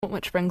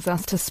Which brings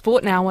us to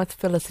sport now with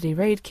Felicity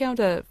Reid. Kia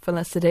ora,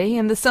 Felicity.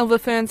 And the Silver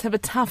Ferns have a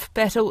tough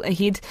battle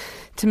ahead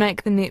to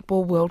make the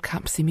Netball World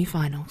Cup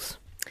semi-finals.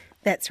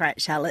 That's right,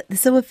 Charlotte. The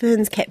Silver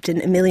Ferns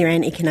captain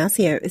Emilianne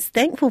Ekenasio is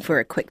thankful for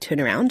a quick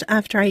turnaround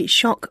after a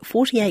shock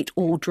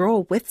 48-all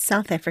draw with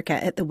South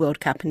Africa at the World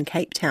Cup in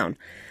Cape Town.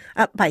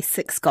 Up by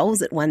 6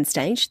 goals at one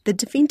stage, the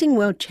defending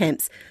world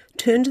champs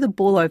turned the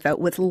ball over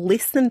with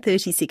less than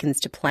 30 seconds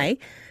to play,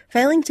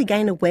 failing to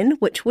gain a win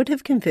which would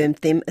have confirmed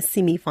them a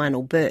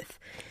semi-final berth.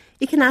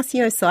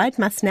 Ekenasio's side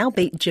must now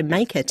beat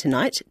Jamaica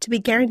tonight to be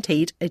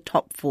guaranteed a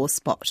top 4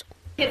 spot.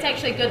 It's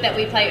actually good that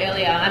we play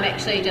earlier. I'm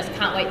actually just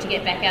can't wait to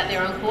get back out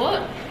there on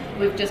court.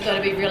 We've just got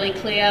to be really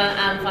clear,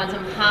 find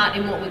some heart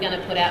in what we're going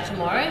to put out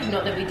tomorrow.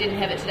 Not that we didn't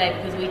have it today,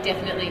 because we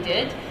definitely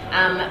did.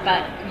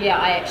 But yeah,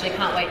 I actually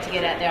can't wait to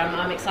get out there.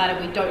 I'm excited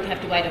we don't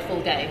have to wait a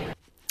full day.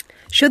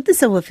 Should the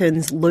Silver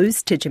Ferns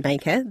lose to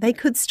Jamaica, they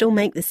could still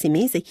make the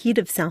semis ahead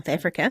of South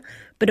Africa,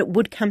 but it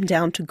would come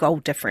down to goal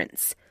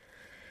difference.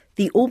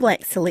 The All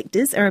Blacks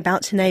selectors are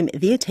about to name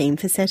their team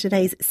for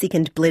Saturday's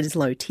second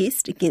Bledisloe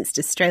Test against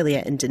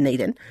Australia in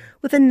Dunedin,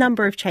 with a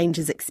number of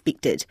changes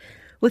expected.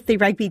 With the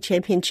Rugby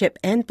Championship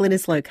and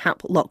Bledisloe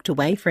Cup locked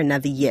away for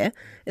another year,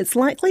 it's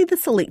likely the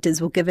selectors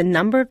will give a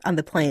number of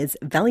other players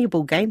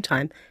valuable game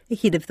time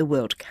ahead of the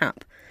World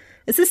Cup.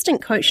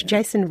 Assistant coach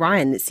Jason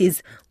Ryan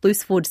says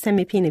loose forward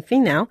Samipeni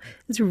Finau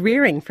is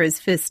rearing for his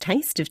first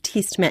taste of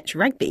Test match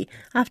rugby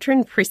after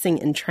impressing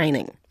in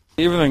training.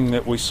 Everything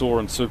that we saw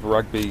in Super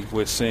Rugby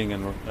we're seeing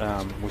in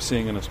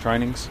his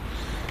trainings.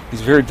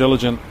 He's very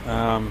diligent.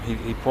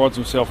 He prides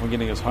himself on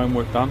getting his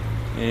homework done,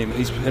 and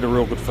he's had a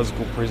real good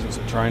physical presence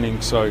at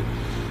training. So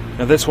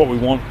that's what we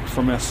want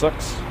from our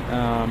six.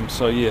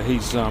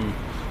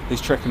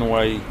 He's tracking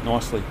away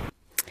nicely.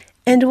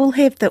 And we'll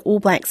have the All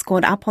Blacks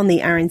squad up on the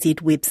RNZ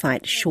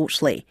website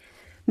shortly.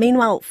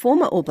 Meanwhile,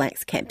 former All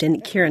Blacks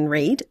captain Kieran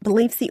Reid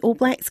believes the All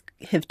Blacks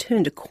have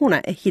turned a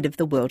corner ahead of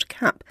the World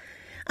Cup.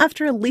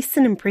 After a less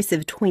than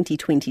impressive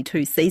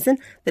 2022 season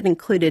that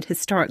included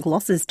historic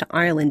losses to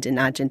Ireland and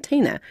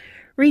Argentina,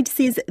 Reid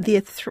says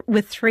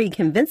with 3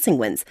 convincing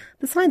wins,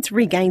 the side's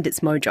regained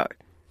its mojo.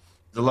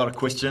 There's a lot of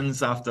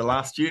questions after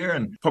last year,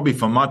 and probably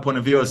from my point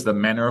of view is the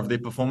manner of their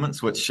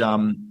performance, which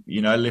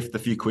left a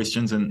few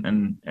questions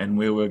and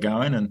where we're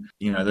going. And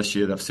this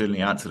year they've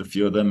certainly answered a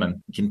few of them,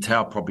 and you can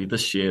tell probably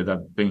this year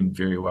they've been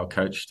very well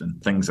coached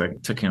and things are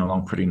ticking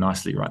along pretty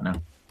nicely right now.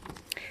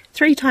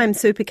 3-time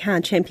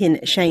supercar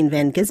champion Shane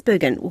Van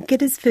Gisbergen will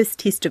get his first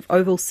test of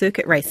oval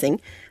circuit racing in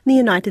the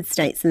United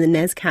States in the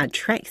NASCAR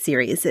Track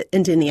Series at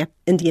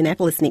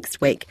Indianapolis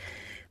next week.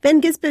 Van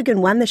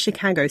Gisbergen won the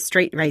Chicago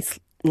Street Race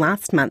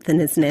last month in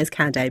his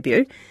NASCAR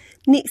debut.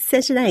 Next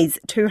Saturday's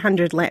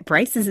 200-lap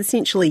race is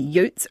essentially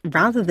utes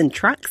rather than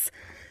trucks.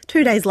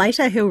 2 days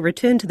later, he'll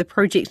return to the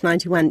Project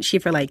 91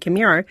 Chevrolet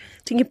Camaro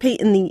to compete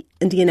in the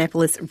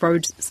Indianapolis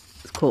Road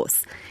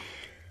Course.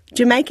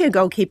 Jamaica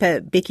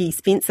goalkeeper Becky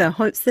Spencer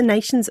hopes the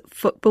nation's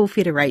Football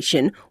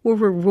Federation will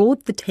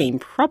reward the team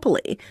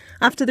properly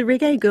after the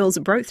Reggae Girls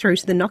broke through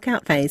to the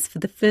knockout phase for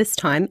the first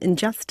time in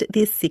just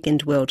their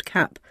second World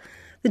Cup.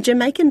 The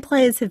Jamaican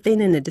players have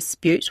been in a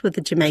dispute with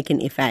the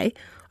Jamaican FA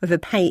over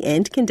pay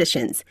and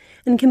conditions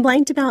and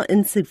complained about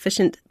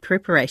insufficient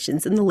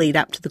preparations in the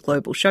lead-up to the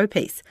global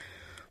showpiece.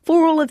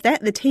 For all of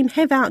that, the team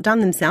have outdone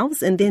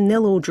themselves, and their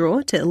 0-0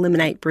 draw to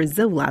eliminate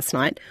Brazil last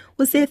night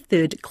was their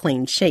third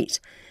clean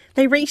sheet.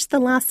 They reached the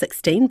last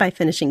 16 by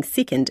finishing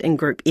second in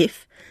Group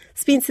F.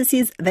 Spencer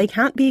says they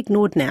can't be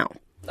ignored now.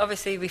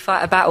 Obviously, we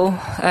fight a battle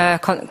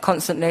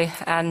constantly,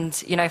 and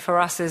for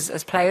us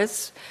as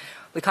players,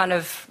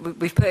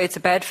 we've put it to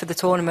bed for the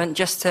tournament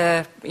just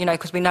to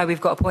because we know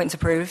we've got a point to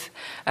prove,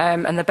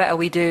 and the better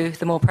we do,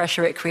 the more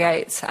pressure it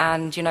creates,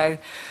 and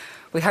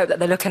we hope that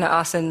they're looking at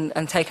us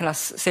and taking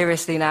us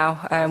seriously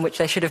now, which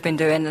they should have been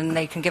doing, and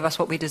they can give us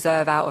what we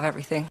deserve out of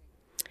everything.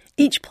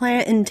 Each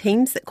player in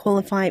teams that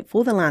qualify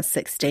for the last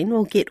 16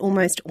 will get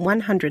almost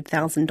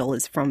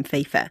 $100,000 from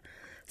FIFA.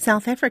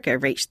 South Africa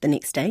reached the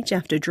next stage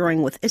after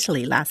drawing with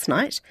Italy last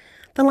night.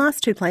 The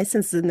last 2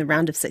 places in the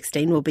round of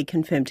 16 will be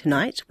confirmed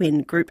tonight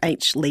when Group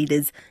H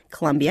leaders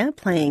Colombia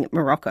playing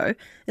Morocco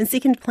and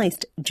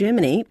second-placed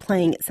Germany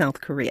playing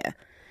South Korea.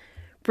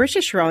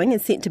 British rowing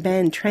is set to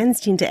ban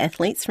transgender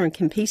athletes from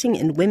competing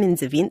in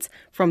women's events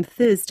from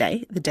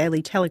Thursday, the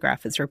Daily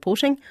Telegraph is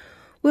reporting.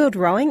 World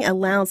Rowing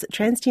allows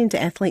transgender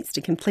athletes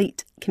to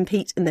compete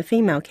in the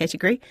female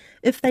category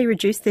if they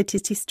reduce their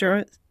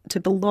testosterone to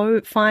below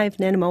 5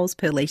 nanomoles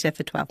per litre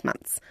for 12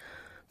 months.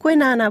 Koe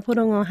nā ngā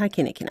porongo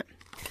hakinekina.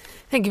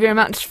 Thank you very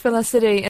much, Felicity.